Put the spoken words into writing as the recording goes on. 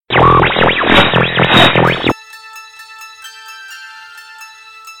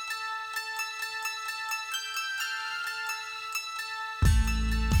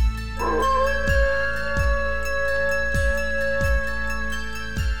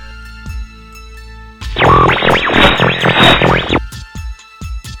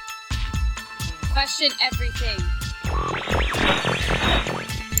question everything.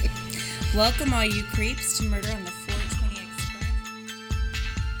 Welcome all you creeps to Murder on the 420 Express.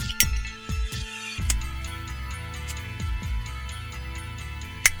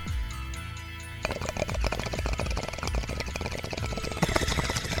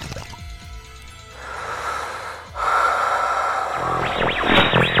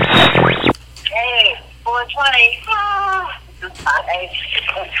 Hey, 420.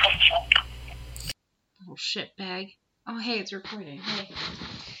 Oh, shit bag. Oh, hey, it's recording.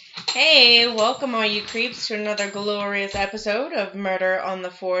 Hey, welcome all you creeps to another glorious episode of Murder on the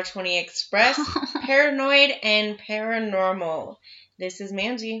 420 Express, Paranoid and Paranormal. This is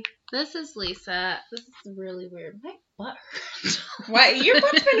Mandy. This is Lisa. This is really weird. My butt hurts. What? Your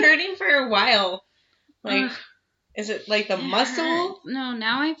butt's been hurting for a while. Like, Ugh, is it like the it muscle? hurts. No,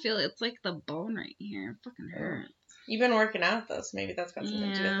 now I feel it's like the bone right here. It fucking hurts. You've been working out though, so maybe that's got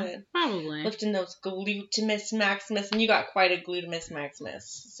something to do with it. Probably. Lifting those glutimus maximus, and you got quite a glutimus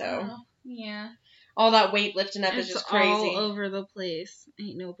maximus, so Oh, yeah. all that weight lifting up is It's just crazy. all over the place.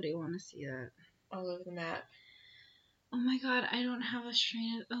 Ain't nobody want to see that. All over the map. Oh my god, I don't have a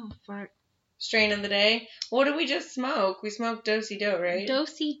strain of... Oh, fuck. Strain of the day. What did we just smoke? We smoked Do-si-do, right?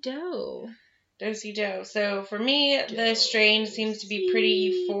 Do-si-do. Do-si-do. So for me, the strain seems to be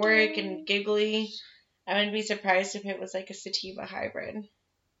pretty euphoric and giggly. I wouldn't be surprised if it was like a sativa hybrid.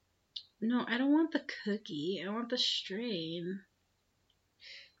 No, I don't want the cookie. I want the strain.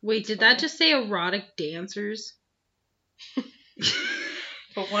 Wait, That's did funny. that just say erotic dancers?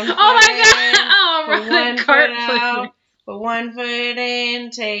 Put one Oh foot my in, god! Oh, put erotic one cart foot out, put one foot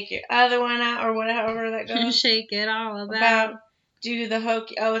in, take your other one out, or whatever that flip. goes. Shake it all about. About do the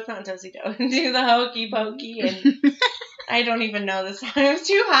hokey. Oh, it's not Do-si-do. Do the hokey pokey, and I don't even know this song. I'm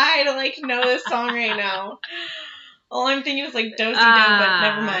too high to like know this song right now. All I'm thinking is like Do-si-do, but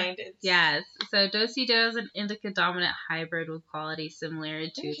never mind. It's Yes. So Do-si-do is an indica dominant hybrid with quality similar to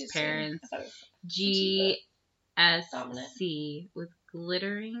its interesting. parents, I thought it was dominant. GSC, with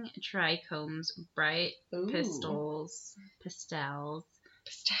glittering trichomes, bright Ooh. pistils. Pistachio.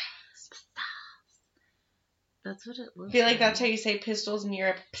 That's what it I looks feel like that's how you say pistols in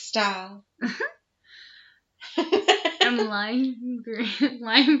Europe. Pistol. And lime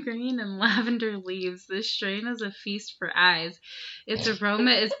green and lavender leaves. This strain is a feast for eyes. Its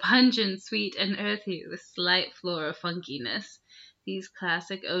aroma is pungent, sweet, and earthy with slight floral funkiness. These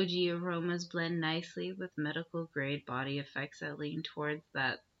classic OG aromas blend nicely with medical grade body effects that lean towards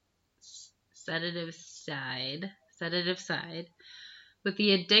that sedative side. With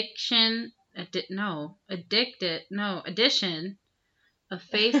the addition of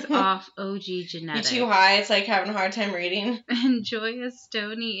face-off OG You genetics. too high? It's like having a hard time reading. Enjoy a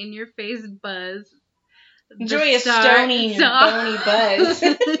stony in your face buzz. Enjoy a stony in your bony buzz.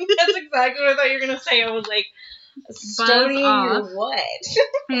 That's exactly what I thought you were going to say. I was like, a stony in off. your what?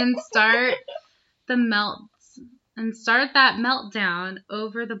 And start that meltdown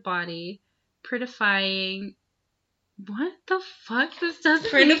over the body, prettifying. What the fuck? This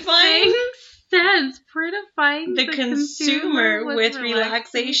doesn't make sense. Prettifying The consumer with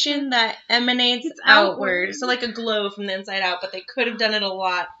relaxation that emanates It's outward. outward. So like a glow from the inside out, but they could have done it a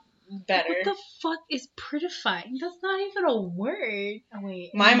lot better. What the fuck is prettifying? That's not even a word. Oh,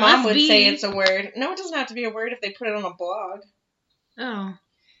 wait. My It mom must would be. say it's a word. No, it doesn't have to be a word if they put it on a blog. Oh.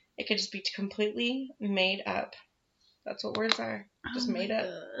 It could just be completely made up. That's what words are. Just Oh my made up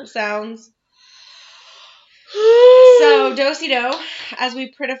God. sounds. So, Do-si-do, as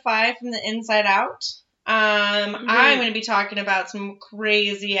we prettify from the inside out, I'm going to be talking about some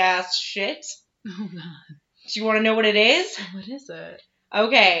crazy-ass shit. Oh, God. Do you want to know what it is? What is it?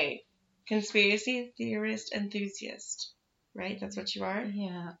 Okay. Conspiracy theorist enthusiast. Right? That's what you are?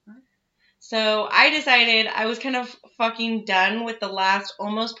 Yeah. So, I decided I was kind of fucking done with the last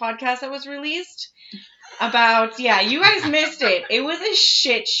Almost podcast that was released. About, yeah, you guys missed it. It was a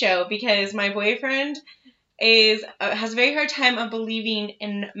shit show because my boyfriend has a very hard time of believing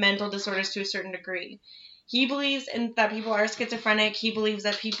in mental disorders to a certain degree. He believes that people are schizophrenic. He believes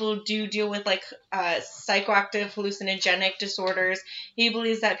that people do deal with like psychoactive hallucinogenic disorders. He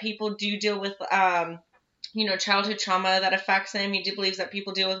believes that people do deal with childhood trauma that affects him. He believes that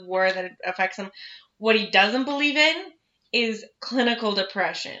people deal with war that affects him. What he doesn't believe in is clinical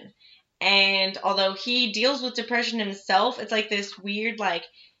depression. And although he deals with depression himself, it's like this weird, like,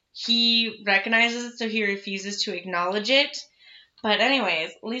 he recognizes it, so he refuses to acknowledge it. But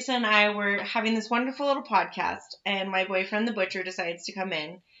anyways, Lisa and I were having this wonderful little podcast, and my boyfriend, the butcher, decides to come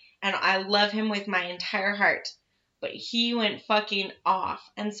in. And I love him with my entire heart. But he went fucking off.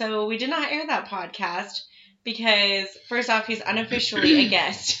 And so we did not air that podcast because, first off, he's unofficially a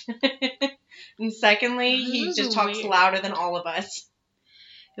guest. And secondly, This he is just talks weird. louder than all of us.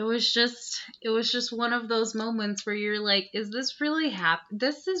 It was just one of those moments where you're like, is this really happening?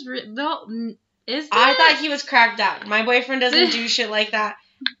 This is is I this? thought he was cracked out. My boyfriend doesn't do shit like that.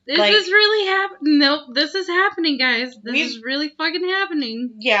 Is like- this really happening? Nope, this is happening, guys. This We've- is really fucking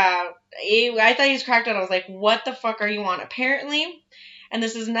happening. Yeah, I thought he was cracked out. I was like, what the fuck are you on? Apparently, and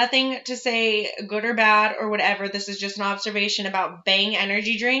this is nothing to say good or bad or whatever. This is just an observation about Bang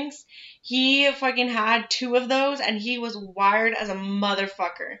energy drinks. He fucking had 2 of those, and he was wired as a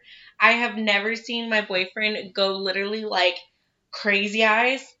motherfucker. I have never seen my boyfriend go literally, like, crazy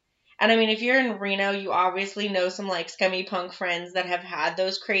eyes. And I mean, if you're in Reno, you obviously know some, like, scummy punk friends that have had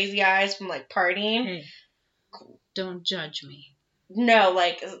those crazy eyes from, like, partying. Hey, don't judge me. No,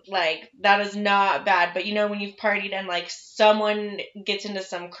 like, that is not bad. But, you know, when you've partied and, like, someone gets into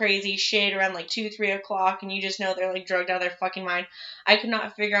some crazy shit around, like, 2, 3 o'clock, and you just know they're, like, drugged out of their fucking mind. I could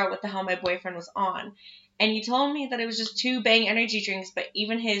not figure out what the hell my boyfriend was on. And he told me that it was just 2 Bang energy drinks, but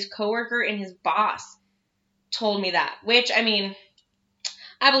even his coworker and his boss told me that. Which, I mean,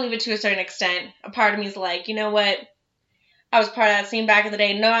 I believe it to a certain extent. A part of me is like, you know what? I was part of that scene back in the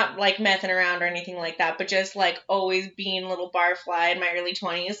day, not, like, messing around or anything like that, but just, like, always being a little barfly in my early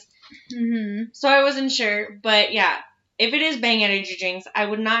 20s. Mm-hmm. So I wasn't sure, but yeah, if it is Bang energy drinks, I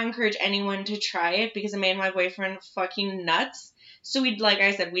would not encourage anyone to try it because it made my boyfriend fucking nuts. So like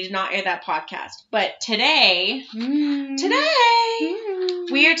I said, we did not air that podcast. But today,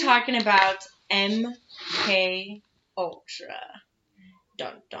 we are talking about MK Ultra.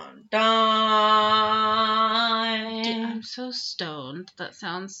 Dun, dun, dun. Dude, I'm so stoned. That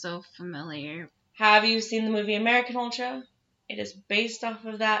sounds so familiar. Have you seen the movie American Ultra? It is based off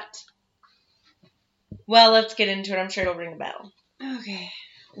of that. Well, let's get into it. I'm sure it'll ring a bell. Okay.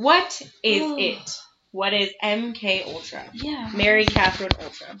 What is it? What is MK Ultra? Yeah. Mary Catherine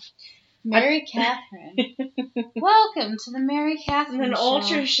Ultra. Mary Catherine. Welcome to the Mary Catherine An show.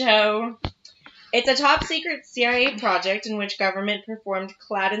 Ultra show. It's a top secret CIA project in which government performed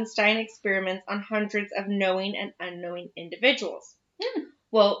Clandestine experiments on hundreds of knowing and unknowing individuals.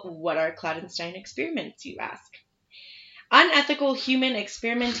 Well, what are Clandestine experiments, you ask? Unethical human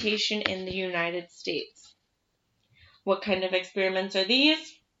experimentation in the United States. What kind of experiments are these?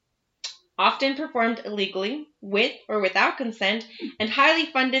 Often performed illegally, with or without consent, and highly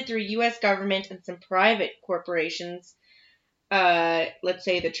funded through U.S. government and some private corporations. Let's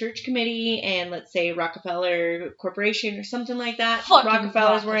say the Church Committee and let's say Rockefeller Corporation or something like that.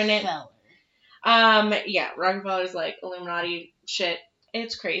 Rockefellers were in it. Yeah, Rockefeller's like Illuminati shit.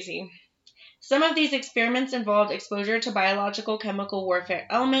 It's crazy. Some of these experiments involved exposure to biological chemical warfare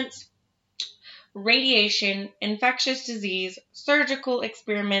elements, radiation, infectious disease, surgical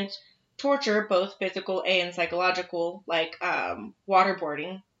experiments, torture, both physical and psychological, like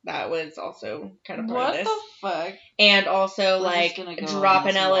waterboarding. That was also kind of part of this. What the fuck? And also, We're like, just gonna go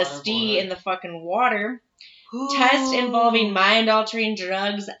dropping on this LSD waterboard. in the fucking water. Tests involving mind-altering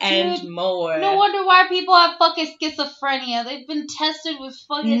drugs and more. No wonder why people have fucking schizophrenia. They've been tested with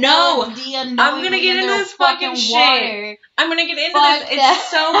fucking No! LSD I'm gonna get into this fucking shit. water. I'm gonna get into Fuck this. that. It's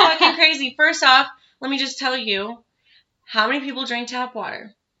so fucking crazy. First off, let me just tell you, how many people drink tap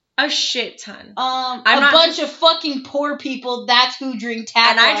water? A shit ton. A not- bunch of fucking poor people. That's who drink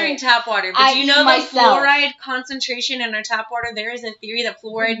tap And water. I drink tap water. But I do you eat know the myself. fluoride concentration in our tap water? There is a theory that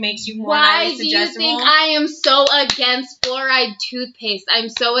fluoride makes you more Why highly do you suggestible. think I am so against fluoride toothpaste? I'm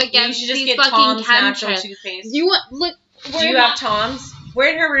so You against should just these get fucking Tom's natural chemtrails. toothpaste. You want look? Do you have Tom's? We're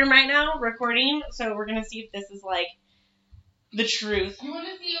in her room right now recording, so we're gonna see if this is like the truth. You want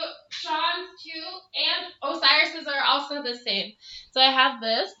to see Sean's too, and Osiris's are also the same. So I have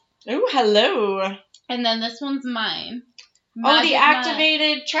this, Ooh, hello. and then this one's mine. Oh, Magic the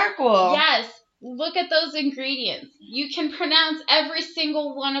activated charcoal. Nut. Yes. Look at those ingredients. You can pronounce every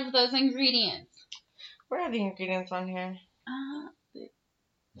single one of those ingredients. Where are the ingredients on here?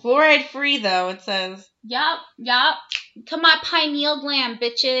 Fluoride free, though, it says. Yup. Come on, pineal gland,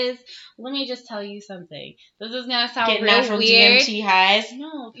 bitches. Let me just tell you something. This is gonna sound Get real natural weird. DMT highs.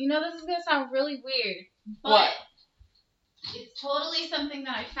 No, this is gonna sound really weird. But What? it's totally something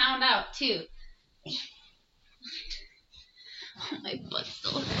that I found out too. My butt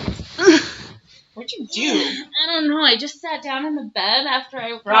still hurts. What'd you do? I don't know. I just sat down in the bed after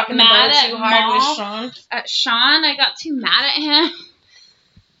I got Rocking the mad boat at too hard with Maul. Sean. At Sean. I got too mad at him.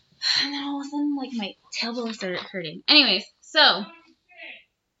 And then all of a sudden, like, my tailbone started hurting. Anyways, so.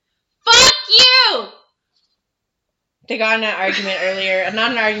 Fuck you! They got in an argument earlier.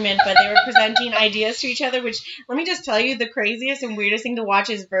 Not an argument, but they were presenting ideas to each other, which, let me just tell you, the craziest and weirdest thing to watch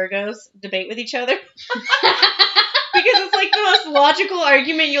is Virgos debate with each other. it's like the most logical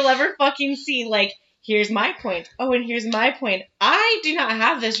argument you'll ever fucking see. Like, here's my point. Oh, and here's my point. I do not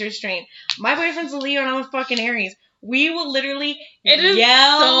have this restraint. My boyfriend's a Leo and I'm a fucking Aries. We will literally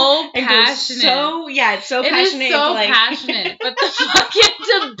yell so and passionate. go it's so passionate. It is so like... passionate. But the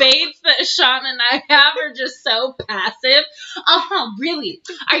fucking debates that Sean and I have are just so passive. Really?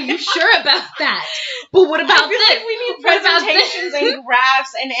 Are you sure about that? But what about I feel this? like we need What about presentations this? and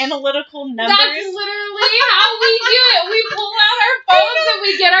graphs and analytical numbers. That's literally how we do it. We pull out our phones and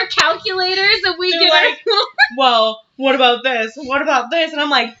we get our calculators and we They're get like, well, what about this? What about this? And I'm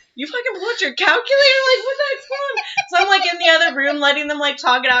like, you fucking pull out your calculator? Like, what the heck's going on? So I'm like in the other room letting them like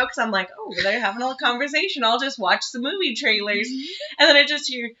talk it out because I'm like, oh, they're having a conversation. I'll just watch the movie trailers. And then I just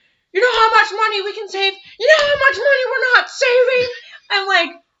hear, you know how much money we can save? You know how much money we're not saving? I'm like,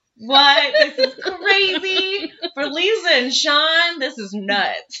 what? This is crazy. For Lisa and Sean, this is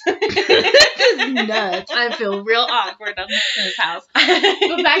nuts. This is nuts. I feel real awkward in this house.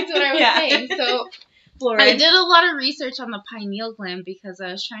 But back to what I was saying. So I did a lot of research on the pineal gland because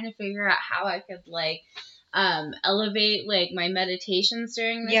I was trying to figure out how I could like elevate like my meditations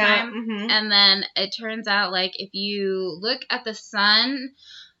during the time. Mm-hmm. And then it turns out like if you look at the sun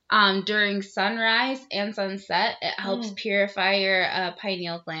during sunrise and sunset, it helps purify your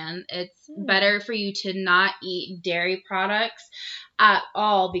pineal gland. It's better for you to not eat dairy products at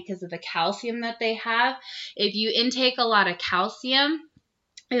all because of the calcium that they have. If you intake a lot of calcium,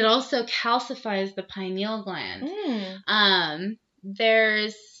 it also calcifies the pineal gland.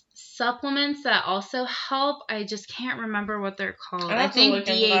 There's supplements that also help. I just can't remember what they're called. I think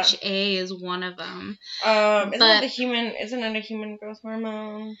DHA is one of them. Isn't it a human growth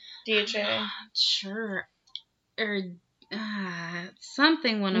hormone? DHA. Sure. Or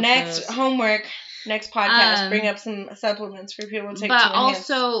something one of those. Homework. Next podcast, bring up some supplements for people to take. But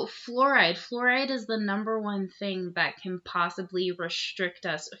also fluoride. Fluoride is the number one thing that can possibly restrict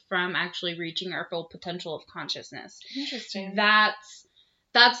us from actually reaching our full potential of consciousness. Interesting.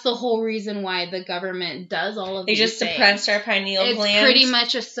 That's the whole reason why the government does all of these things. They just suppressed our pineal gland. It's pretty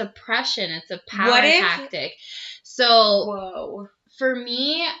much a suppression. It's a power tactic. So, for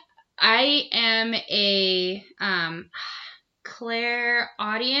me, I am a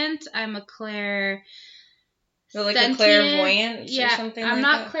clairaudient. I'm a clair. So like a clairvoyant or something I'm like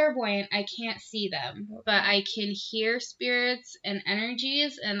not that? clairvoyant. I can't see them, but I can hear spirits and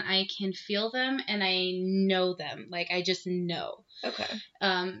energies, and I can feel them, and I know them. Like, I just know. Okay.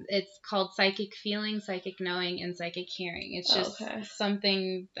 It's called psychic feeling, psychic knowing, and psychic hearing. It's just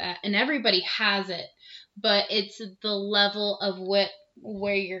something that, and everybody has it, but it's the level of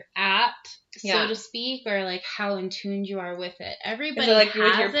where you're at, so to speak, or like how in tune you are with it. Everybody is it like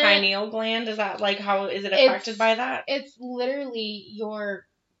has with your pineal gland? Is that like how is it affected by that? It's literally your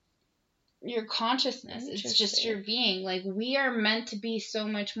consciousness. It's just your being. Like, we are meant to be so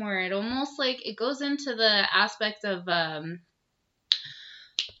much more. It almost like it goes into the aspect of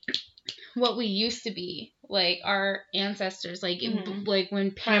what we used to be, like our ancestors, like like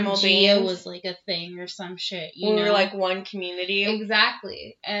when Pangea was like a thing or some shit. We were like one community.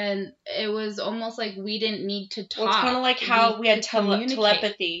 Exactly, and it was almost like we didn't need to talk. Well, it's kind of like how we had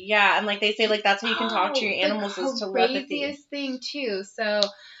telepathy, and like they say, like that's how you can talk to your animals is telepathy. The craziest thing too. So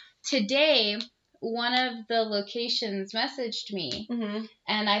today, one of the locations messaged me,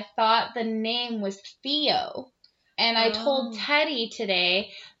 and I thought the name was Theo. And I told Teddy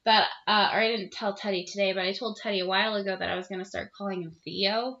today that, or I didn't tell Teddy today, but I told Teddy a while ago that I was going to start calling him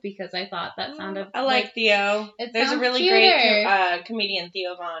Theo because I thought that sounded. I like Theo. There's a really great comedian,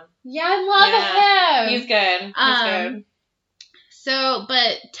 Theo Von. Yeah, I love him. He's good. He's good. So,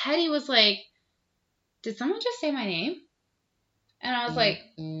 but Teddy was like, "Did someone just say my name?" And I was like,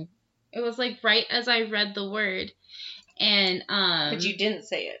 it was like right as I read the word, and But you didn't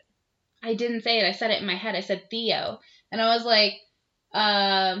say it. I didn't say it. I said it in my head. I said Theo. And I was like,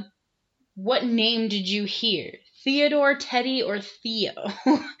 what name did you hear? Theodore, Teddy, or Theo?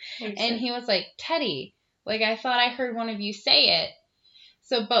 And he was like, Teddy. Like, I thought I heard one of you say it.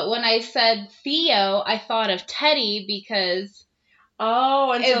 So, but when I said Theo, I thought of Teddy because...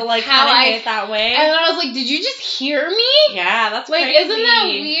 Oh, and so like how I hit that way. And then I was like, did you just hear me? Yeah, that's like, crazy. Isn't that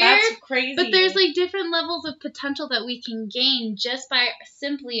weird? That's crazy. But there's like different levels of potential that we can gain just by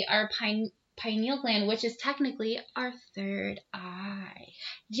simply our pineal gland, which is technically our third eye.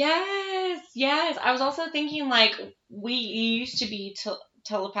 Yes. I was also thinking like we used to be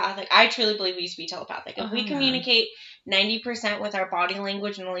telepathic. I truly believe we used to be telepathic. If we communicate 90% with our body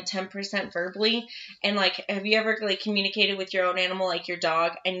language and only 10% verbally, and like, have you ever like communicated with your own animal, like your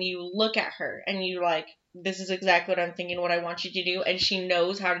dog, and you look at her and you like, this is exactly what I'm thinking, what I want you to do, and she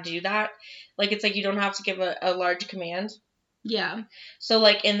knows how to do that. Like, it's like you don't have to give a large command. Yeah. So,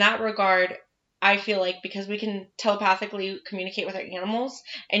 like, in that regard, I feel like because we can telepathically communicate with our animals,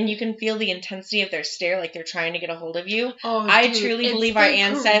 and you can feel the intensity of their stare, like they're trying to get a hold of you. I truly believe our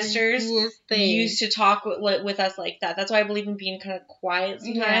ancestors used to talk with us like that. That's why I believe in being kind of quiet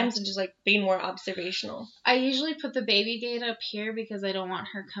sometimes and just like being more observational. I usually put the baby gate up here because I don't want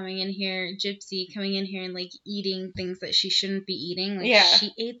her coming in here, Gypsy, coming in here and like eating things that she shouldn't be eating. Like,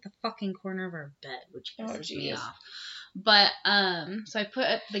 she ate the fucking corner of our bed, which pisses me off. But, so I put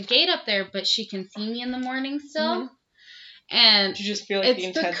the gate up there, but she can see me in the morning still. And you just feel like the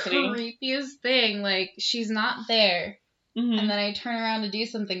intensity. It's the creepiest thing. Like, she's not there. And then I turn around to do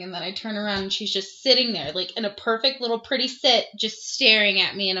something, and then I turn around, and she's just sitting there, like, in a perfect little pretty sit, just staring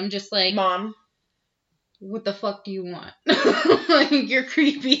at me, and I'm just like, Mom, what the fuck do you want? Like, you're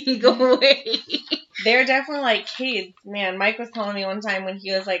creepy, go away. They're definitely, like, kids. Man, Mike was telling me one time when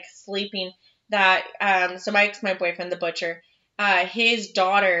he was, like, sleeping that, so Mike's my boyfriend, the butcher, his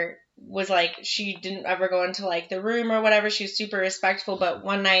daughter was, like, she didn't ever go into, like, the room or whatever. She was super respectful, but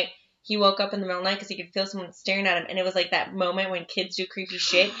one night he woke up in the middle of the night because he could feel someone staring at him, and it was, like, that moment when kids do creepy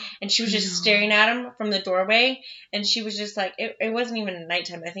shit, and she was just staring at him from the doorway, and she was just, like, it wasn't even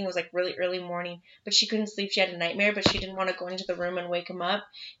nighttime. I think it was, like, really early morning, but she couldn't sleep. She had a nightmare, but she didn't want to go into the room and wake him up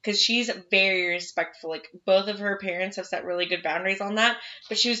because she's very respectful. Like, both of her parents have set really good boundaries on that,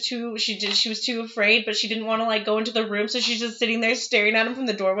 but she was too afraid, but she didn't want to, like, go into the room, so she's just sitting there staring at him from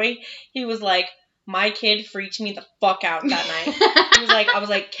the doorway. He was like, my kid freaked me the fuck out that night. I was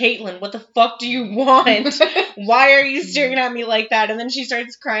like, Caitlin, what the fuck do you want? Why are you staring at me like that? And then she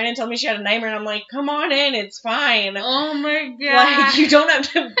starts crying and telling me she had a nightmare, and I'm like, come on in, it's fine. Oh my god. Like, you don't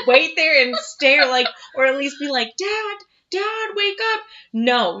have to wait there and stare, like, or at least be like, Dad, wake up.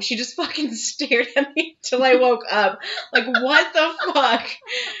 No, she just fucking stared at me till I woke up. Like, what the fuck?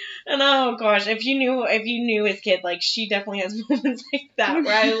 And oh gosh, if you knew his kid, like, she definitely has moments like that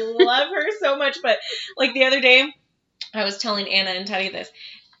where I love her so much. But like the other day, I was telling Anna and Teddy this.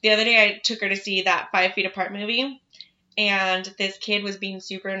 The other day I took her to see that 5 Feet Apart movie, and this kid was being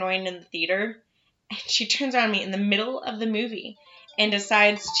super annoying in the theater, and she turns around me in the middle of the movie and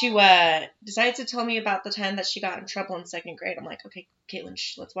decides to tell me about the time that she got in trouble in 2nd grade. I'm like, okay, Caitlin,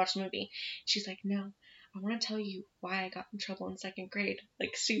 let's watch the movie. She's like, no, I want to tell you why I got in trouble in 2nd grade.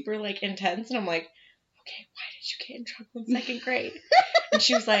 Like, super, like, intense. And I'm like, okay, why did you get in trouble in 2nd grade? And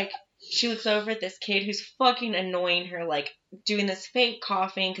she was like, she looks over at this kid who's fucking annoying her, like, doing this fake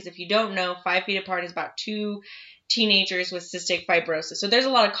coughing. Because if you don't know, 5 Feet Apart is about 2 teenagers with cystic fibrosis. So there's a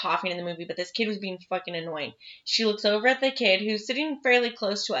lot of coughing in the movie, but this kid was being fucking annoying. She looks over at the kid who's sitting fairly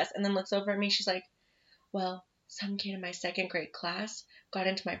close to us, and then looks over at me. She's like, well, some kid in my 2nd grade class got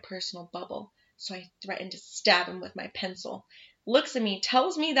into my personal bubble, so I threatened to stab him with my pencil. Looks at me,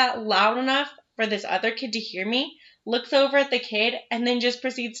 tells me that loud enough for this other kid to hear me, looks over at the kid, and then just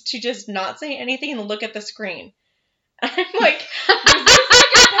proceeds to just not say anything and look at the screen. I'm like, is this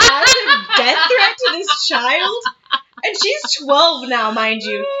like a passive death threat to this child? And she's 12 now, mind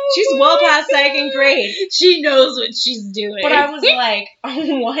you. She's well past 2nd grade. She knows what she's doing. But I was like,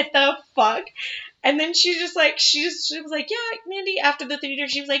 oh, what the fuck? And then she was like, yeah, Mandy, after the theater,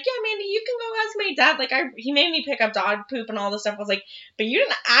 she was like, yeah, Mandy, you can go ask my dad. Like, he made me pick up dog poop and all this stuff. I was like, but you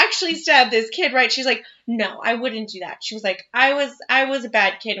didn't actually stab this kid, right? She's like, no, I wouldn't do that. She was like, I was a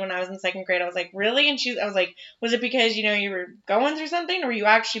bad kid when I was in 2nd grade. I was like, really? And I was like, was it because, you were going through something, or were you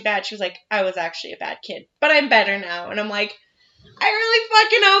actually bad? She was like, I was actually a bad kid, but I'm better now. And I'm like, I really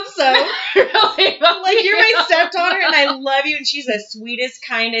fucking hope so. Really? Like, you're my stepdaughter, and I love you, and she's the sweetest,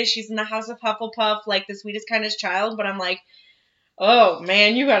 kindest. She's in the House of Hufflepuff, like, the sweetest, kindest child, but I'm like, oh,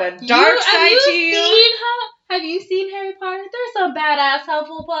 man, you got a dark side to you. Have you seen Harry Potter? There's some badass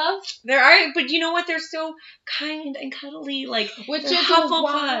Hufflepuffs. There are, but you know what? They're so kind and cuddly, like, which is Hufflepuffs.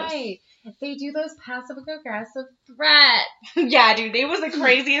 Why they do those passive-aggressive threats. Yeah, dude, it was the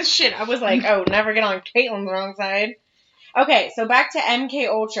craziest shit. I was like, oh, never get on Caitlin's wrong side. Okay, so back to MK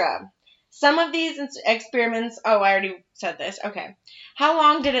Ultra. Some of these experiments... Oh, I already said this. Okay. How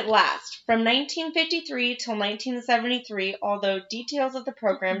long did it last? From 1953 till 1973, although details of the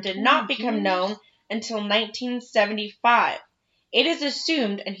program did not become known until 1975. It is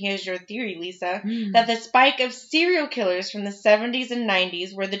assumed, and here's your theory, Lisa, that the spike of serial killers from the 70s and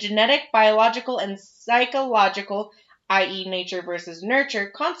 90s were the genetic, biological, and psychological, i.e. nature versus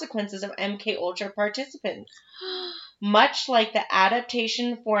nurture, consequences of MK Ultra participants. Much like the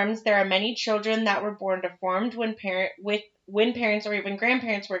adaptation forms, there are many children that were born deformed when parents or even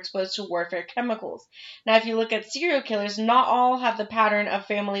grandparents were exposed to warfare chemicals. Now, if you look at serial killers, not all have the pattern of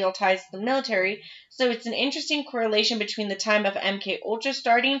familial ties to the military, so it's an interesting correlation between the time of MK Ultra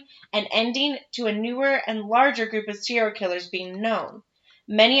starting and ending to a newer and larger group of serial killers being known.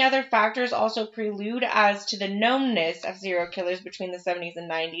 Many other factors also prelude as to the knownness of serial killers between the 70s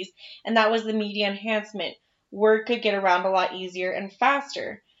and 90s, and that was the media enhancement. Word could get around a lot easier and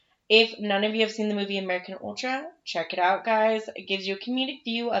faster. If none of you have seen the movie American Ultra, check it out, guys. It gives you a comedic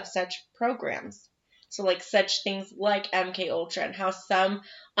view of such programs. So, like, such things like MK Ultra and how some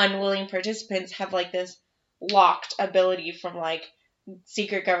unwilling participants have, like, this locked ability from, like,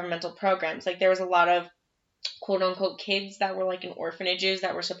 secret governmental programs. Like, there was a lot of quote-unquote kids that were, like, in orphanages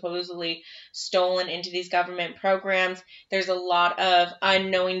that were supposedly stolen into these government programs. There's a lot of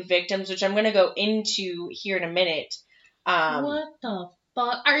unknowing victims, which I'm going to go into here in a minute. What the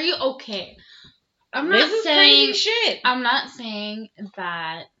fuck? Are you okay? I'm This not is saying crazy shit. I'm not saying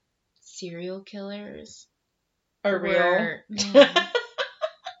that serial killers Are real.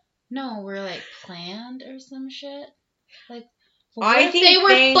 No, were like planned or some shit. Like, I if think they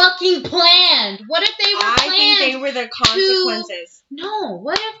were fucking planned? What if they were planned? I think they were the consequences. No,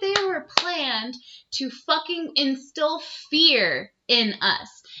 what if they were planned to fucking instill fear in us?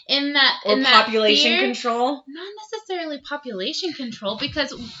 Or population control? Not necessarily population control,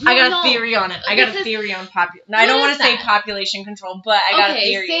 because I got a theory on it. I got a theory on population. I don't want to say population control, but I got a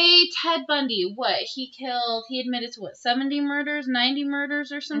theory. Say Ted Bundy. What? He admitted to 70 murders, 90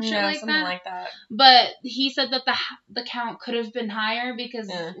 murders, or some shit like something that? like that. But he said that the count could have been higher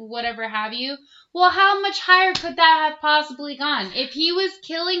because whatever have you. Well, how much higher could that have possibly gone? If he was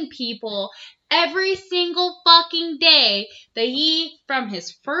killing people every single fucking day, from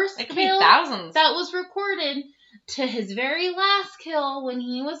his first kill thousands that was recorded to his very last kill when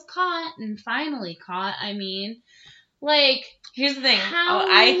he was caught, and finally caught, here's the thing.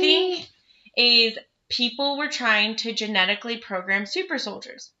 I think is people were trying to genetically program super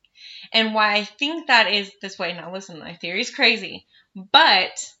soldiers. And why I think that is this way, now listen, my theory is crazy,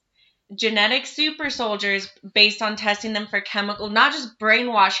 but genetic super soldiers, based on testing them for chemical, not just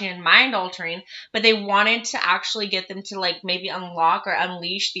brainwashing and mind altering, but they wanted to actually get them to, like, maybe unlock or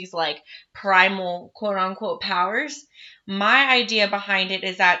unleash these, like, primal quote unquote powers. My idea behind it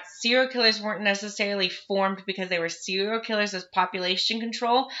is that serial killers weren't necessarily formed because they were serial killers as population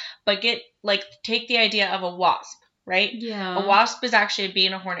control, but take the idea of a wasp. Right? Yeah. A wasp is actually a bee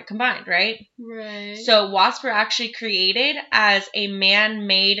and a hornet combined, right? Right. So wasps were actually created as a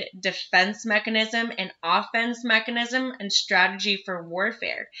man-made defense mechanism and offense mechanism and strategy for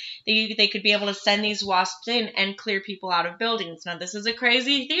warfare. They could be able to send these wasps in and clear people out of buildings. Now, this is a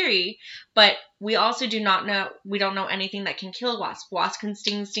crazy theory, but we also don't know anything that can kill wasps. Wasps can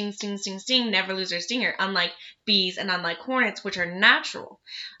sting, never lose their stinger, unlike bees and unlike hornets, which are natural.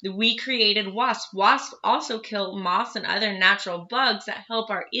 We created wasps. Wasps also kill moths and other natural bugs that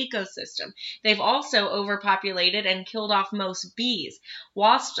help our ecosystem. They've also overpopulated and killed off most bees.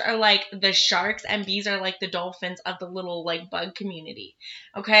 Wasps are like the sharks, and bees are like the dolphins of the little, like, bug community.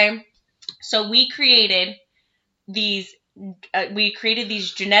 Okay? So we created these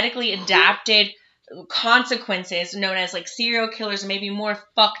genetically adapted consequences known as, like, serial killers and maybe more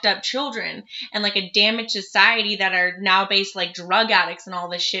fucked up children and, like, a damaged society that are now based, like, drug addicts and all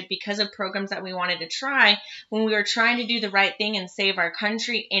this shit because of programs that we wanted to try when we were trying to do the right thing and save our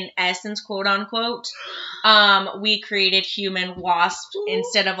country, in essence, quote unquote. We created human wasps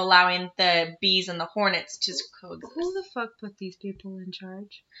instead of allowing the bees and the hornets to coexist. Who the fuck put these people in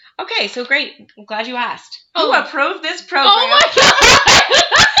charge? Okay, so great. I'm glad you asked. Who approved this program? Oh my god!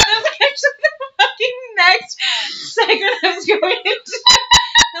 That's actually the fucking next segment I was going into.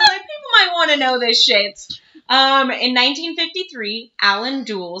 I'm like, people might want to know this shit. In 1953, Alan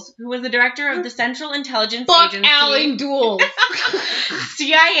Dulles, who was the director of the Central Intelligence Agency, Alan Dulles.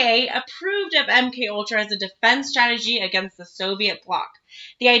 CIA, approved of MKUltra as a defense strategy against the Soviet bloc.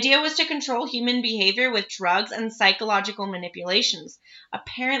 The idea was to control human behavior with drugs and psychological manipulations.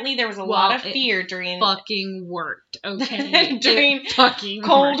 Apparently, there was a lot of fear during fucking worked. Okay, during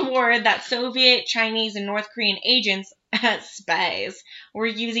Cold War that Soviet, Chinese, and North Korean agents, spies, were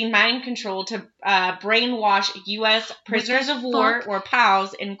using mind control to brainwash U.S. prisoners of war or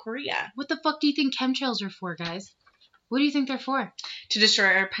POWs in Korea. What the fuck do you think chemtrails are for, guys? What do you think they're for? To destroy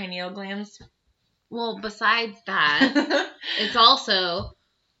our pineal glands. Well, besides that, it's also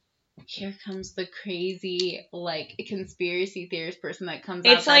Here comes the crazy, like, conspiracy theorist person that comes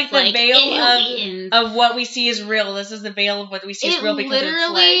out. It's like the veil aliens. of what we see is real. This is the veil of what we see is real because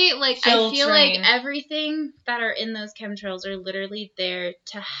literally, it's like I feel like filtering. everything that are in those chemtrails are literally there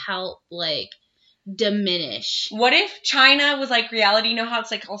to help, like, diminish. What if China was like reality? You know how it's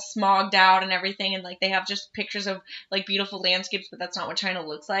like all smogged out and everything, and like they have just pictures of like beautiful landscapes, but that's not what China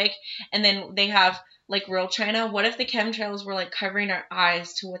looks like. And then they have like real China. What if the chemtrails were like covering our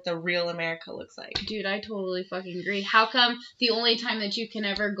eyes to what the real America looks like? Dude, I totally fucking agree. How come the only time that you can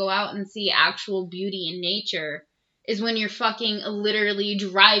ever go out and see actual beauty in nature is when you're fucking literally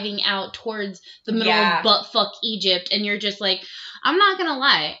driving out towards the middle of buttfuck Egypt, and you're just like, I'm not gonna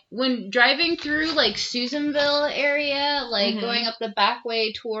lie, when driving through like Susanville area, like going up the back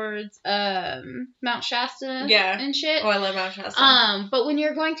way towards Mount Shasta and shit. Oh, I love Mount Shasta. But when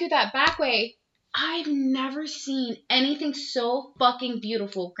you're going through that back way, I've never seen anything so fucking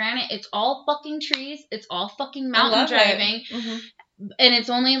beautiful. Granted, it's all fucking trees, it's all fucking mountain driving. And it's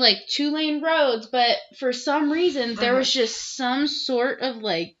only like 2-lane roads, but for some reason there was just some sort of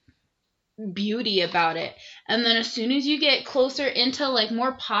like beauty about it. And then as soon as you get closer into like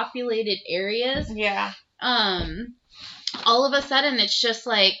more populated areas, all of a sudden it's just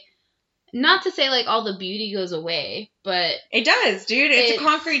like, not to say like all the beauty goes away, but it does, dude. It's a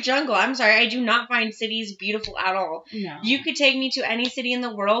concrete jungle. I'm sorry, I do not find cities beautiful at all. No. You could take me to any city in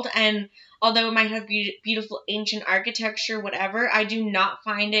the world, and although it might have beautiful ancient architecture, whatever, I do not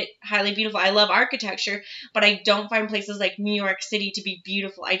find it highly beautiful. I love architecture, but I don't find places like New York City to be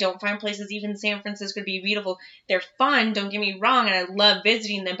beautiful. I don't find places even San Francisco to be beautiful. They're fun, don't get me wrong, and I love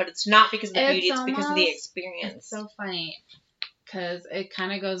visiting them, but it's not because of the beauty, it's because of the experience. It's so funny, because it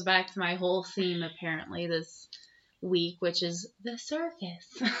kind of goes back to my whole theme, apparently, this week, which is the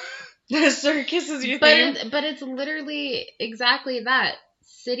circus. The circus is your theme? But it's literally exactly that.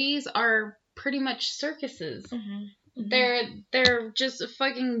 Cities are pretty much circuses. They're just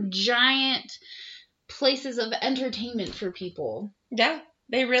fucking giant places of entertainment for people. Yeah,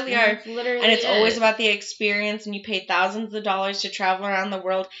 they really are. And it's always about the experience, and you pay thousands of dollars to travel around the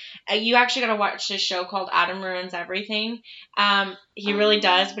world. You actually gotta watch this show called Adam Ruins Everything. He really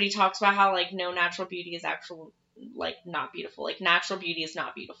does, but he talks about how like no natural beauty is actual, like, not beautiful. Like, natural beauty is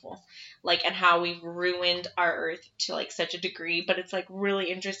not beautiful. Like, and how we've ruined our earth to like such a degree. But it's like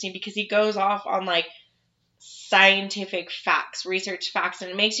really interesting because he goes off on like scientific facts, research facts, and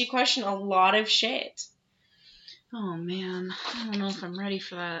it makes you question a lot of shit. Oh man, I don't know if I'm ready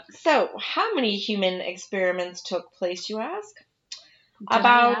for that. So, how many human experiments took place, you ask?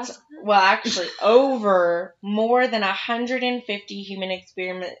 Over more than 150 human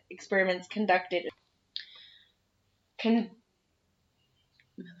experiments conducted.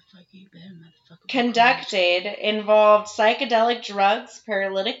 Involved psychedelic drugs,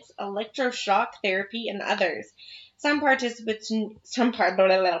 paralytics, electroshock therapy, and others. Some participants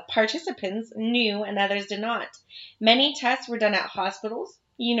knew and others did not. Many tests were done at hospitals,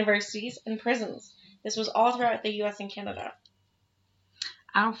 universities, and prisons. This was all throughout the U.S. and Canada.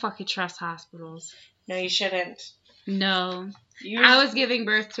 I don't fucking trust hospitals. No, you shouldn't. No. I was giving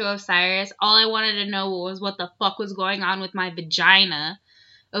birth to Osiris. All I wanted to know was what the fuck was going on with my vagina.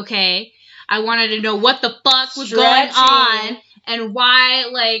 Okay? I wanted to know what the fuck was going on. And why,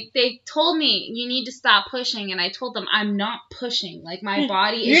 like, they told me, you need to stop pushing. And I told them, I'm not pushing. Like, my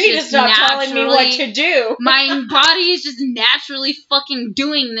body is just You need to stop telling me what to do. My body is just naturally fucking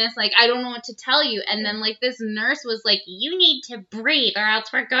doing this. Like, I don't know what to tell you. And then, like, this nurse was like, you need to breathe or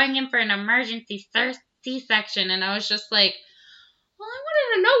else we're going in for an emergency C-section. And I was just like, well, I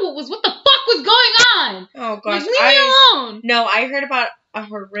wanted to know what the fuck was going on. Oh, gosh. Like, leave me alone. No, I heard about a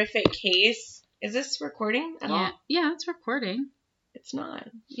horrific case. Is this recording at all? Yeah, it's recording. It's not.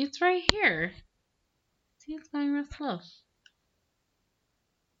 It's right here. See, it's going real slow.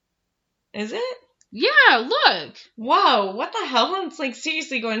 Is it? Yeah, look. Whoa, what the hell? It's like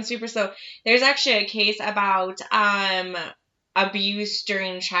seriously going super slow. There's actually a case about abuse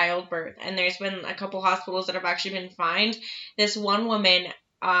during childbirth, and there's been a couple hospitals that have actually been fined. This one woman,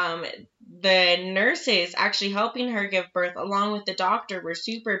 the nurses actually helping her give birth along with the doctor were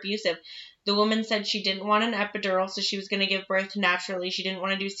super abusive. The woman said she didn't want an epidural, so she was going to give birth naturally. She didn't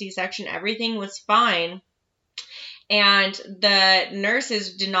want to do C-section. Everything was fine. And the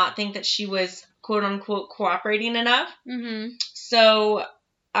nurses did not think that she was, quote-unquote, cooperating enough. Mm-hmm. So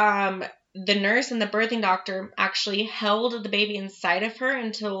the nurse and the birthing doctor actually held the baby inside of her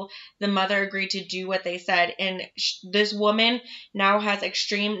until the mother agreed to do what they said. And this woman now has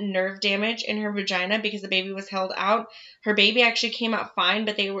extreme nerve damage in her vagina because the baby was held out. Her baby actually came out fine,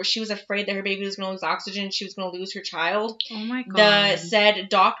 but she was afraid that her baby was going to lose oxygen. She was going to lose her child. Oh my God. The said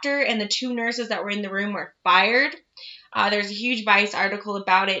doctor and the 2 nurses that were in the room were fired. There's a huge Vice article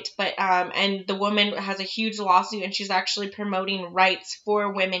about it, but and the woman has a huge lawsuit, and she's actually promoting rights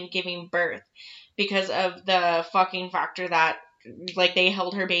for women giving birth because of the fucking factor that, like, they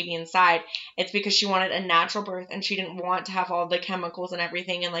held her baby inside. It's because she wanted a natural birth, and she didn't want to have all the chemicals and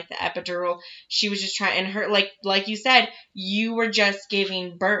everything, and, like, the epidural. She was just trying, and her, like you said, you were just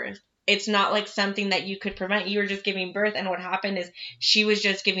giving birth. It's not like something that you could prevent. You were just giving birth, and what happened is she was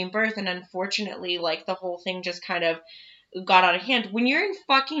just giving birth, and unfortunately, like, the whole thing just kind of got out of hand. When you're in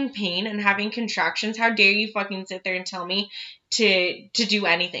fucking pain and having contractions, how dare you fucking sit there and tell me to do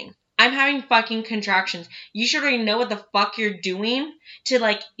anything? I'm having fucking contractions. You should already know what the fuck you're doing to,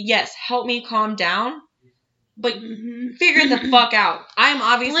 like, yes, help me calm down, but figure the fuck out. I'm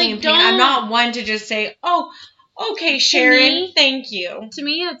obviously in pain. I'm not one to just say, oh, okay, Sharon, thank you. To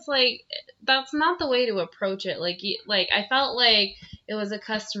me, it's like, that's not the way to approach it. Like I felt like it was a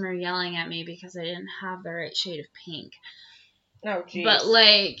customer yelling at me because I didn't have the right shade of pink. Oh, jeez. But,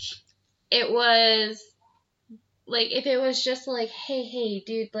 like, it was, like, if it was just like, hey,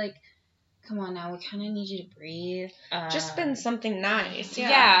 dude, like, come on now, we kind of need you to breathe. Just been something nice.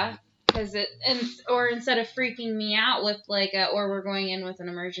 Yeah. Because or instead of freaking me out with, like, or we're going in with an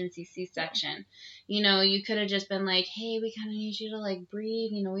emergency C-section, you know, you could have just been like, hey, we kind of need you to, like,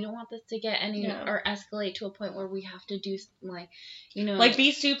 breathe. You know, we don't want this to get or escalate to a point where we have to do, like, you know. Like,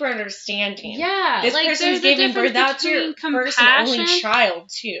 be super understanding. Yeah. This like, person's giving birth. That's your first and only child,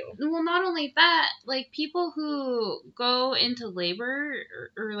 too. Well, not only that, like, people who go into labor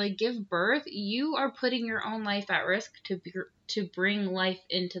or like, give birth, you are putting your own life at risk to bring life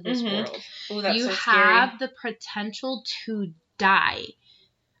into this world. Ooh, that's you so scary. have the potential to die.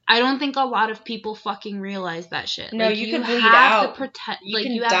 I don't think a lot of people fucking realize that shit. No, like, you can bleed have out.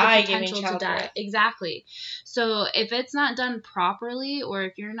 You have the potential to die. Exactly. So if it's not done properly, or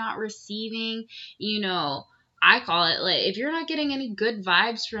if you're not receiving, you know, I call it, like, if you're not getting any good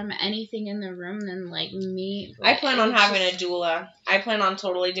vibes from anything in the room, then, like, me. I plan on having a doula. I plan on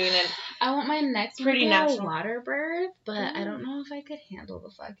totally doing it. I want my next pretty natural water birth, but I don't know if I could handle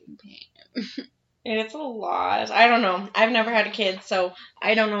the fucking pain. It's a lot. I don't know. I've never had a kid, so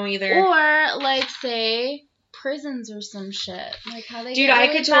I don't know either. Or, like, say, prisons or some shit. Like, how they Dude, get I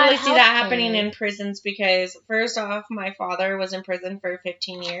really could totally bad see that healthcare. happening in prisons because, first off, my father was in prison for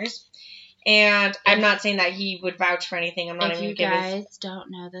 15 years. And I'm not saying that he would vouch for anything. I'm not even going to give his... If you guys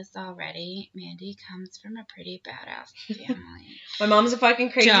don't know this already, Mandy comes from a pretty badass family. My mom's a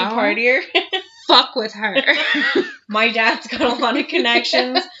fucking crazy partier. Fuck with her. My dad's got a lot of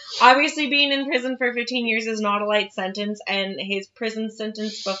connections. Obviously, being in prison for 15 years is not a light sentence, and his prison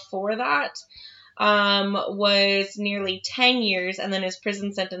sentence before that was nearly 10 years, and then his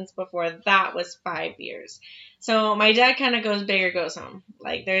prison sentence before that was 5 years. So my dad kind of goes big or goes home.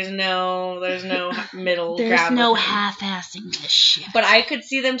 Like, there's no middle ground. There's no half-assing this shit. But I could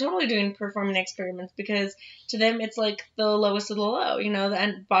see them totally performing experiments because to them it's like the lowest of the low, you know,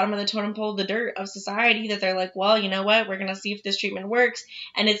 the bottom of the totem pole, the dirt of society, that they're like, well, you know what, we're going to see if this treatment works.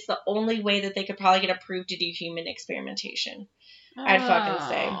 And it's the only way that they could probably get approved to do human experimentation. I'd fucking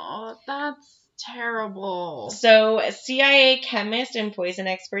say. Oh, that's terrible. So, CIA chemist and poison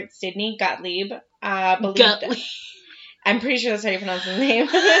expert Sidney Gottlieb I'm pretty sure that's how you pronounce his name.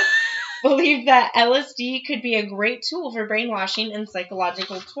 Believed that LSD could be a great tool for brainwashing and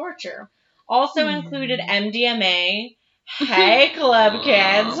psychological torture. Also included MDMA. Hey, club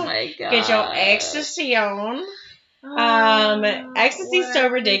kids. Oh my God. Get your ecstasy on. Ecstasy's so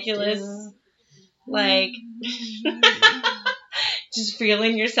ridiculous. Like... just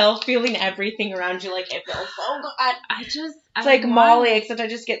feeling yourself, feeling everything around you, like, it feels so good. It's like Molly, except I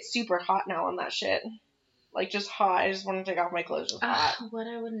just get super hot now on that shit. Like, just hot. I just want to take off my clothes just hot. What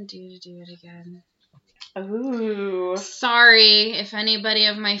I wouldn't do to do it again. Ooh. Sorry if anybody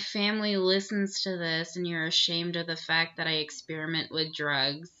of my family listens to this and you're ashamed of the fact that I experiment with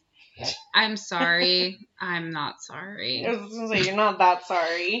drugs. I'm sorry. I'm not sorry. I was going to say, you're not that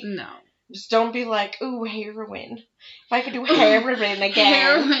sorry. No. Just don't be like, ooh, heroin. If I could do heroin again.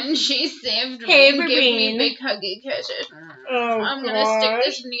 Heroin, she saved me. Heroin. Give me big huggy kisses. Oh, I'm going to stick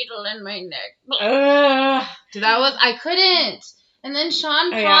this needle in my neck. Dude, I couldn't. And then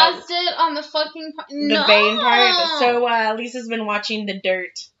Sean paused it on the fucking part. The vein part. So, Lisa's been watching The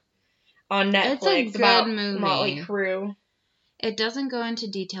Dirt on Netflix. It's a good about movie. Motley Crue. It doesn't go into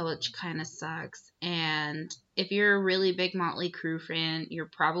detail, which kind of sucks. And if you're a really big Motley Crue fan,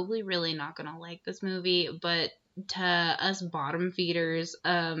 you're probably really not going to like this movie. But to us bottom feeders,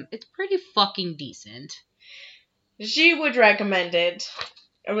 it's pretty fucking decent. She would recommend it.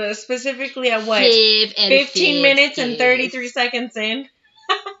 Specifically at what? 15 minutes and 33 seconds in.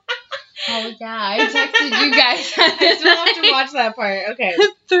 Oh, yeah. I texted you guys. I still have to watch that part. Okay.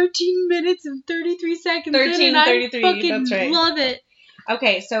 13 minutes and 33 seconds 13:33, I fucking that's right. love it.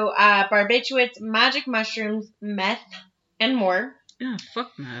 Okay, so barbiturates, magic mushrooms, meth, and more. Yeah,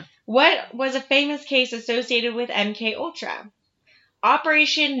 fuck meth. What was a famous case associated with MK Ultra?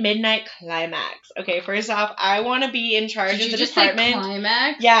 Operation Midnight Climax. Okay, first off, I want to be in charge of the department. Say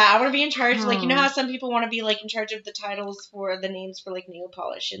climax? Yeah, I want to be in charge. Like, you know how some people want to be, like, in charge of the titles for the names for, like, nail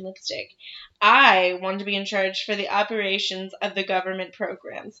polish and lipstick? I want to be in charge for the operations of the government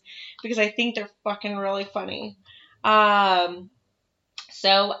programs because I think they're fucking really funny.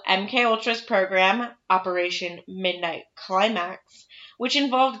 So, MK Ultra's program, Operation Midnight Climax, which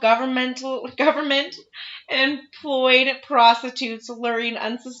involved government-employed prostitutes luring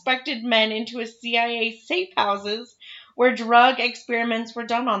unsuspected men into a CIA safe houses where drug experiments were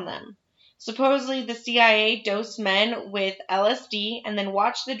done on them. Supposedly, the CIA dosed men with LSD and then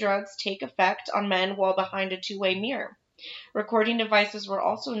watched the drugs take effect on men while behind a two-way mirror. Recording devices were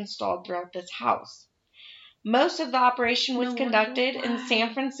also installed throughout this house. Most of the operation was conducted in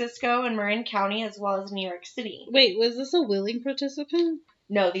San Francisco and Marin County as well as New York City. Wait, was this a willing participant?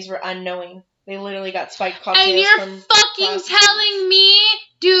 No, these were unknowing. They literally got spiked cocktails and you're from fucking prostitutes. telling me?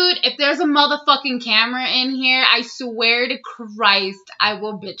 Dude, if there's a motherfucking camera in here, I swear to Christ, I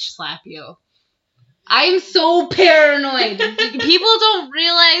will bitch slap you. I'm so paranoid. People don't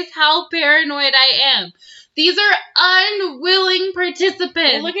realize how paranoid I am. These are unwilling participants.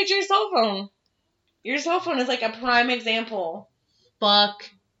 Well, look at your cell phone. Your cell phone is like a prime example. Fuck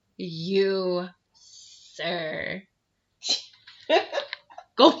you, sir.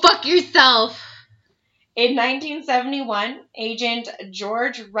 Go fuck yourself. In 1971, Agent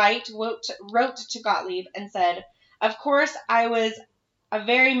George Wright wrote to Gottlieb and said, "Of course, I was a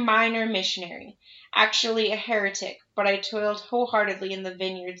very minor missionary, actually a heretic, but I toiled wholeheartedly in the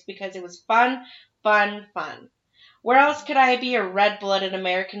vineyards because it was fun, fun, fun. Where else could I be a red-blooded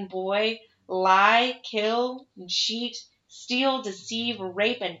American boy? Lie, kill, and cheat, steal, deceive,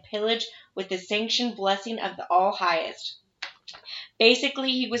 rape, and pillage with the sanctioned blessing of the All-Highest."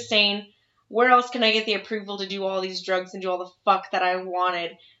 Basically, he was saying, where else can I get the approval to do all these drugs and do all the fuck that I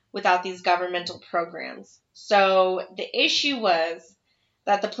wanted without these governmental programs? So the issue was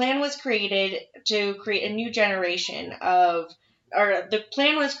that the plan was created to create a new generation the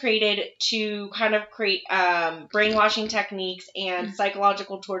plan was created to kind of create brainwashing techniques and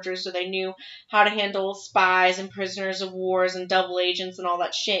psychological torture so they knew how to handle spies and prisoners of wars and double agents and all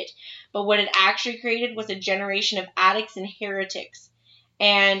that shit. But what it actually created was a generation of addicts and heretics.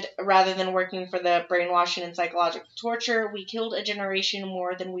 And rather than working for the brainwashing and psychological torture, we killed a generation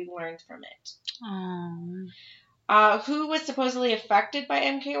more than we learned from it. Aww. Who was supposedly affected by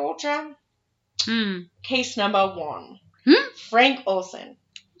MK Ultra? Case number 1. Frank Olson.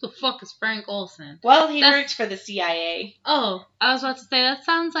 Who the fuck is Frank Olson? Well, he worked for the CIA. Oh, I was about to say, that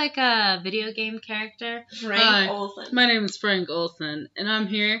sounds like a video game character. Frank Olson. My name is Frank Olson, and I'm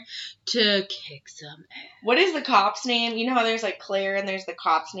here to kick some ass. What is the cop's name? You know how there's like Claire and there's the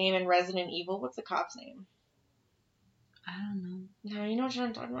cop's name in Resident Evil? What's the cop's name? I don't know. No, you know what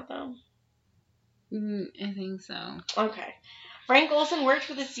I'm talking about though? I think so. Okay. Frank Olson worked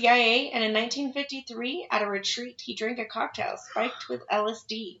for the CIA, and in 1953, at a retreat, he drank a cocktail spiked with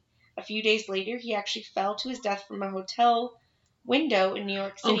LSD. A few days later, he actually fell to his death from a hotel window in New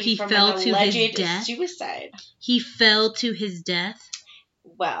York City from an alleged suicide. He fell to his death?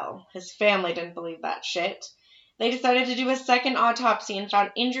 Well, his family didn't believe that shit. They decided to do a second autopsy and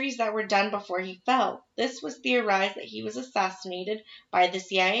found injuries that were done before he fell. This was theorized that he was assassinated by the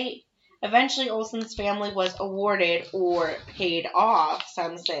CIA. Eventually, Olson's family was awarded, or paid off,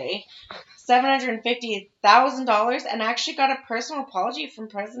 some say, $750,000 and actually got a personal apology from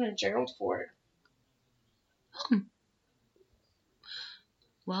President Gerald Ford.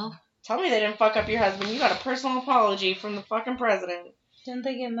 Well, tell me they didn't fuck up your husband. You got a personal apology from the fucking president. Didn't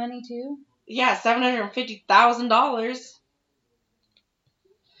they get money too? Yeah, $750,000.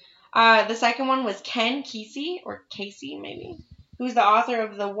 The second one was Ken Kesey, or Casey maybe, who's the author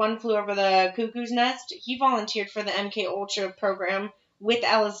of the One Flew Over the Cuckoo's Nest. He volunteered for the MK Ultra program with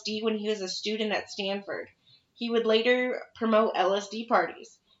LSD when he was a student at Stanford. He would later promote LSD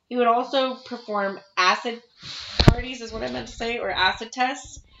parties. He would also perform acid parties, is what I meant to say, or acid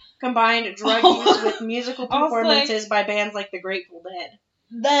tests. combined drug use with musical performances by bands like the Grateful Dead.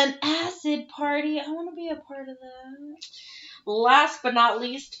 Then acid party. I want to be a part of that. Last but not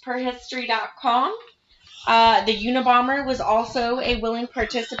least, perhistory.com. The Unabomber was also a willing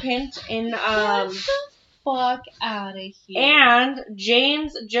participant in Fuck out of here. and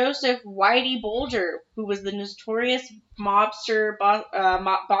James Joseph Whitey Bulger, who was the notorious mobster,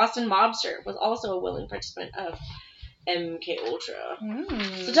 Boston mobster, was also a willing participant of MK Ultra.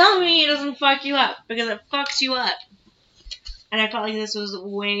 So tell me it doesn't fuck you up, because it fucks you up. And I felt like this was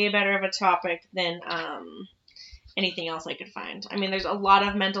way better of a topic than anything else I could find. I mean, there's a lot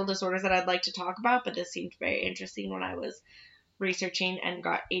of mental disorders that I'd like to talk about, but this seemed very interesting when I was researching and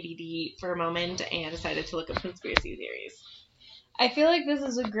got ADD for a moment and decided to look up conspiracy theories. I feel like this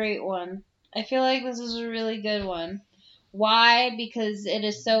is a great one. I feel like this is a really good one. Why? Because it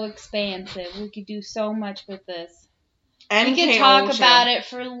is so expansive. We could do so much with this. We could talk about it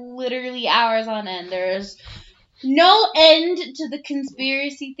for literally hours on end. There's no end to the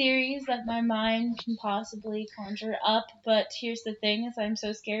conspiracy theories that my mind can possibly conjure up. But here's the thing, is I'm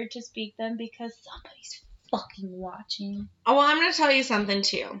so scared to speak them because somebody's fucking watching. Oh, well, I'm going to tell you something,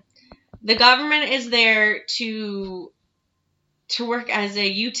 too. The government is there to work as a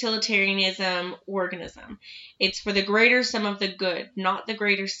utilitarianism organism. It's for the greater sum of the good, not the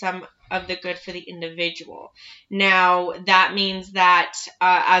greater sum of the good for the individual. Now, that means that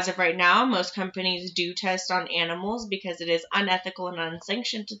as of right now, most companies do test on animals because it is unethical and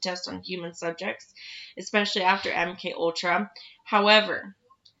unsanctioned to test on human subjects, especially after MK Ultra. However,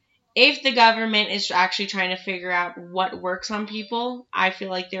 if the government is actually trying to figure out what works on people, I feel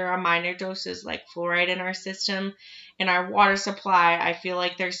like there are minor doses like fluoride in our system, in our water supply. I feel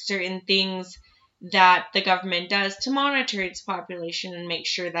like there's certain things that the government does to monitor its population and make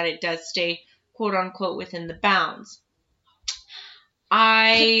sure that it does stay, quote unquote, within the bounds.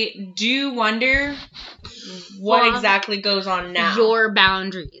 I do wonder what exactly goes on now. Your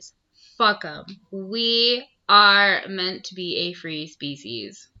boundaries. Fuck them. We are meant to be a free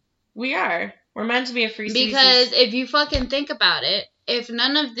species. We are. We're meant to be a free species. Because if you fucking think about it, if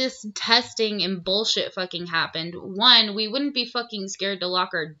none of this testing and bullshit fucking happened, one, we wouldn't be fucking scared to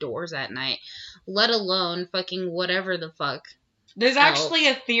lock our doors at night, let alone fucking whatever the fuck. There's actually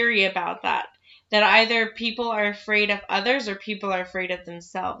a theory about that either people are afraid of others or people are afraid of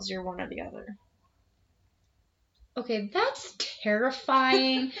themselves. You're one or the other. Okay, that's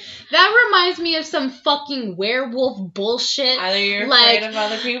terrifying. That reminds me of some fucking werewolf bullshit. Either you're afraid of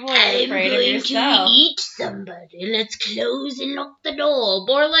other people or you're afraid of yourself. I'm going to eat somebody. Let's close and lock the door.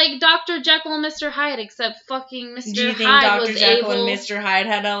 Or like Dr. Jekyll and Mr. Hyde, except fucking Mr. Hyde. Do you think Dr. Jekyll and Mr. Hyde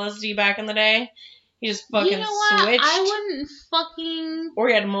had LSD back in the day? He just fucking switched. I wouldn't fucking... Or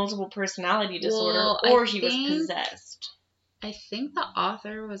he had multiple personality disorder. Or he was possessed. I think the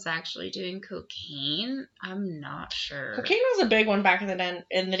author was actually doing cocaine. I'm not sure. Cocaine was a big one back in the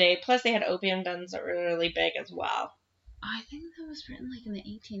day. Plus, they had opium dens that were really big as well. I think that was written like in the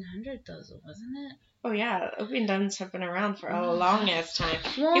 1800s, though, wasn't it? Oh, yeah. Opium dens have been around for a long-ass time.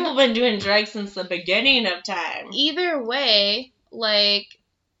 Well, people have been doing drugs since the beginning of time. Either way, like...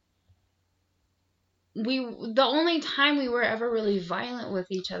 the only time we were ever really violent with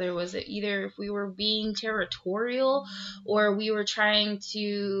each other was either if we were being territorial or we were trying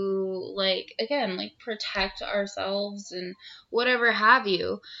to, like, again, like, protect ourselves and whatever have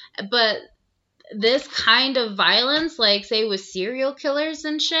you. But this kind of violence, like, say, with serial killers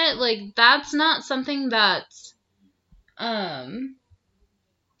and shit, like, that's not something that's,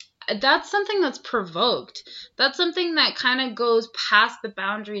 that's something that's provoked. That's something that kind of goes past the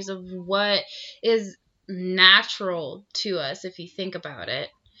boundaries of what is natural to us, if you think about it.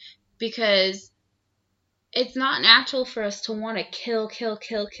 Because it's not natural for us to want to kill.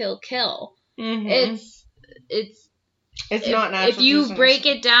 Mm-hmm. It's not natural. If you break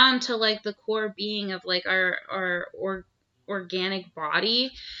it down to, like, the core being of, like, our organic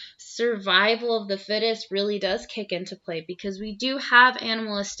body, survival of the fittest really does kick into play, because we do have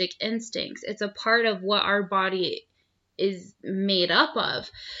animalistic instincts. It's a part of what our body is made up of.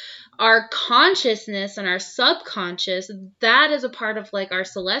 Our consciousness and our subconscious, that is a part of, like, our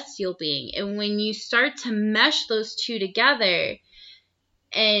celestial being. And when you start to mesh those two together,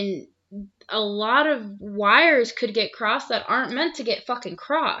 and a lot of wires could get crossed that aren't meant to get fucking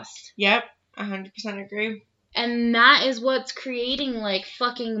crossed. Yep, 100% agree. And that is what's creating, like,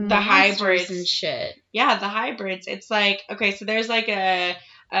 fucking the monsters hybrids and shit. Yeah, the hybrids. It's like, okay, so there's like a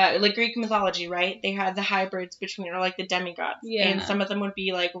like Greek mythology, right? They had the hybrids between, or like the demigods. Yeah. And some of them would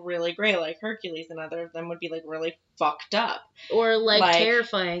be like really great, like Hercules, and other of them would be like really fucked up. Or like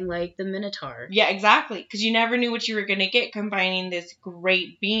terrifying, like the Minotaur. Yeah, exactly. Because you never knew what you were going to get combining this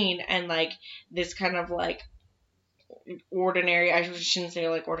great being and like this kind of like ordinary, I shouldn't say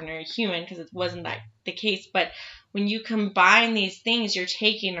like ordinary human because it wasn't that the case, but when you combine these things, you're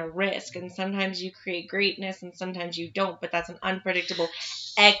taking a risk, and sometimes you create greatness and sometimes you don't, but that's an unpredictable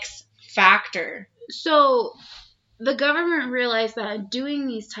X factor. So the government realized that doing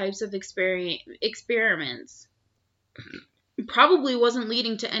these types of experiments probably wasn't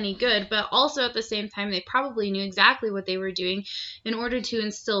leading to any good, but also at the same time they probably knew exactly what they were doing in order to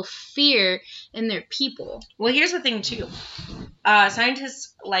instill fear in their people. Well, here's the thing too.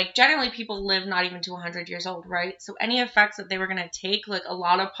 Scientists, like, generally people live not even to 100 years old, right? So any effects that they were going to take, like a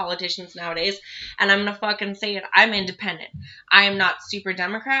lot of politicians nowadays, and I'm going to fucking say it, I'm independent. I am not super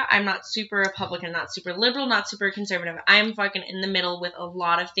Democrat. I'm not super Republican, not super liberal, not super conservative. I'm fucking in the middle with a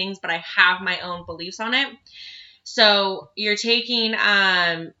lot of things, but I have my own beliefs on it. So you're taking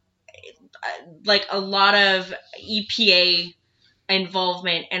like a lot of EPA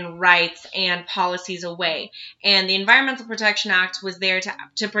involvement and rights and policies away. And the Environmental Protection Act was there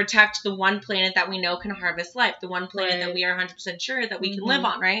to protect the one planet that we know can harvest life, the one planet that we are 100% sure that we can live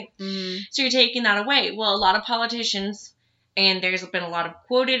on, right? So you're taking that away. Well, a lot of politicians, and there's been a lot of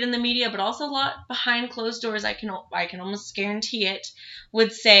quoted in the media, but also a lot behind closed doors, I can almost guarantee it,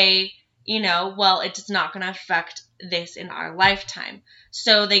 would say, you know, well, it's not going to affect this in our lifetime.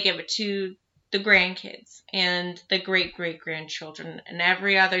 So they give it to the grandkids and the great-great-grandchildren and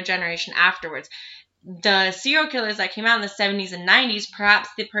every other generation afterwards. The serial killers that came out in the 70s and 90s, perhaps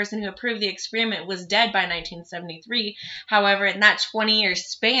the person who approved the experiment was dead by 1973. However, in that 20-year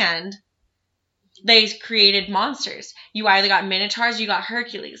span, they created monsters. You either got Minotaurs or you got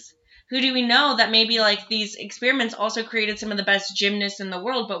Hercules. Who do we know that maybe like these experiments also created some of the best gymnasts in the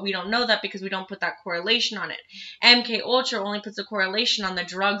world, but we don't know that because we don't put that correlation on it. MK Ultra only puts a correlation on the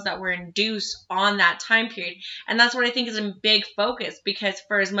drugs that were induced on that time period. And that's what I think is a big focus, because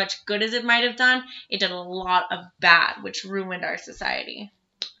for as much good as it might have done, it did a lot of bad, which ruined our society.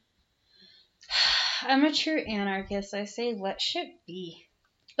 I'm a true anarchist. I say let shit be.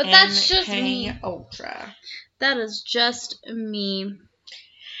 But that's just me. MK Ultra. That is just me.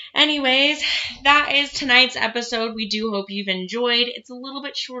 Anyways, that is tonight's episode. We do hope you've enjoyed. It's a little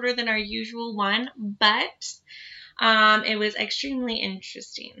bit shorter than our usual one, but it was extremely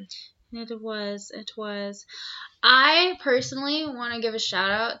interesting. It was. I personally want to give a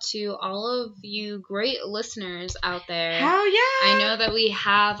shout out to all of you great listeners out there. Hell yeah! I know that we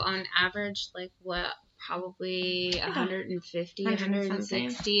have on average, like, what, probably 150,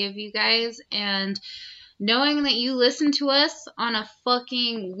 160 of you guys, and knowing that you listen to us on a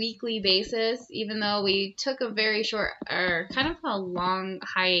fucking weekly basis, even though we took a very short, or kind of a long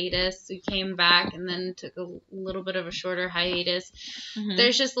hiatus, we came back and then took a little bit of a shorter hiatus.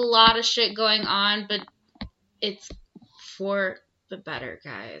 There's just a lot of shit going on, but it's for the better,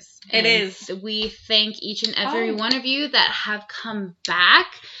 guys. It is. We thank each and every one of you that have come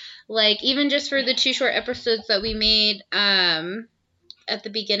back. Like, even just for the 2 short episodes that we made at the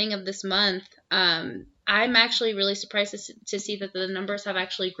beginning of this month, I'm actually really surprised to see that the numbers have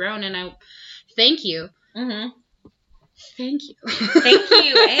actually grown, and I thank you. Thank you. Thank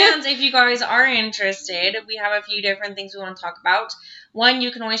you. And if you guys are interested, we have a few different things we want to talk about. One,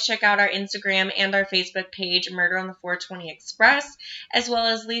 you can always check out our Instagram and our Facebook page, Murder on the 420 Express, as well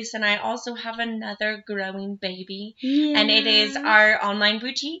as Lisa and I also have another growing baby. Yeah. And it is our online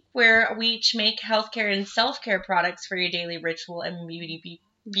boutique where we each make healthcare and self-care products for your daily ritual and beauty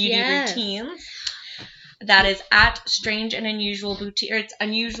routines. That is at Strange and Unusual Boutique, or it's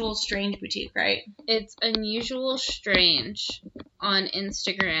Unusual Strange Boutique, right? It's Unusual Strange on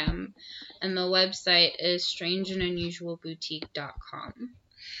Instagram, and the website is strangeandunusualboutique.com.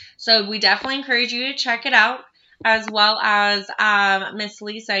 So we definitely encourage you to check it out, as well as Miss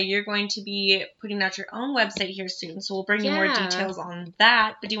Lisa, you're going to be putting out your own website here soon, so we'll bring you more details on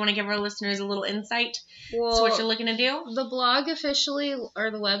that. But do you want to give our listeners a little insight to what you're looking to do? The blog officially, or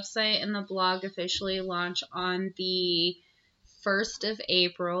the website and the blog officially launch on the 1st of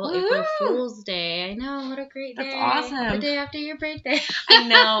April, April Fool's Day. I know, what a great day. That's awesome. The day after your birthday. I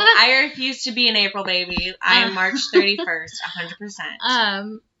know. I refuse to be an April baby. I am March 31st,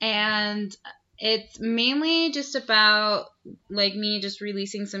 100%. And it's mainly just about, like, me just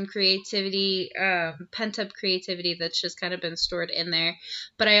releasing some creativity, pent-up creativity that's just kind of been stored in there.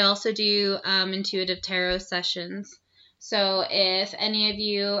 But I also do intuitive tarot sessions. So if any of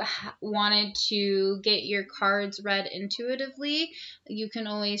you wanted to get your cards read intuitively, you can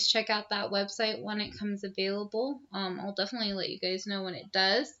always check out that website when it comes available. I'll definitely let you guys know when it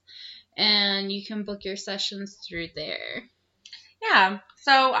does. And you can book your sessions through there. Yeah,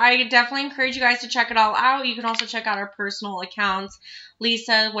 so I definitely encourage you guys to check it all out. You can also check out our personal accounts.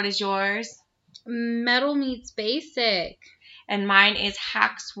 Lisa, what is yours? Metal Meets Basic. And mine is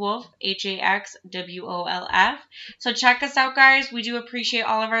Haxwolf, HAXWOLF. So check us out, guys. We do appreciate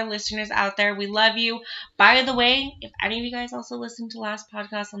all of our listeners out there. We love you. By the way, if any of you guys also listened to last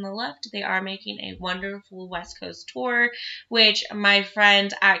podcast on the left, they are making a wonderful West Coast tour, which my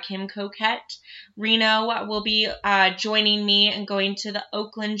friend at Kim Coquette, Reno, will be joining me and going to the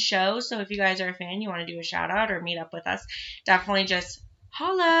Oakland show. So if you guys are a fan, you want to do a shout out or meet up with us, definitely just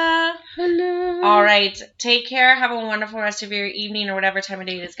holla. Hello. All right. Take care. Have a wonderful rest of your evening or whatever time of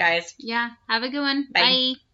day it is, guys. Yeah. Have a good one. Bye. Bye.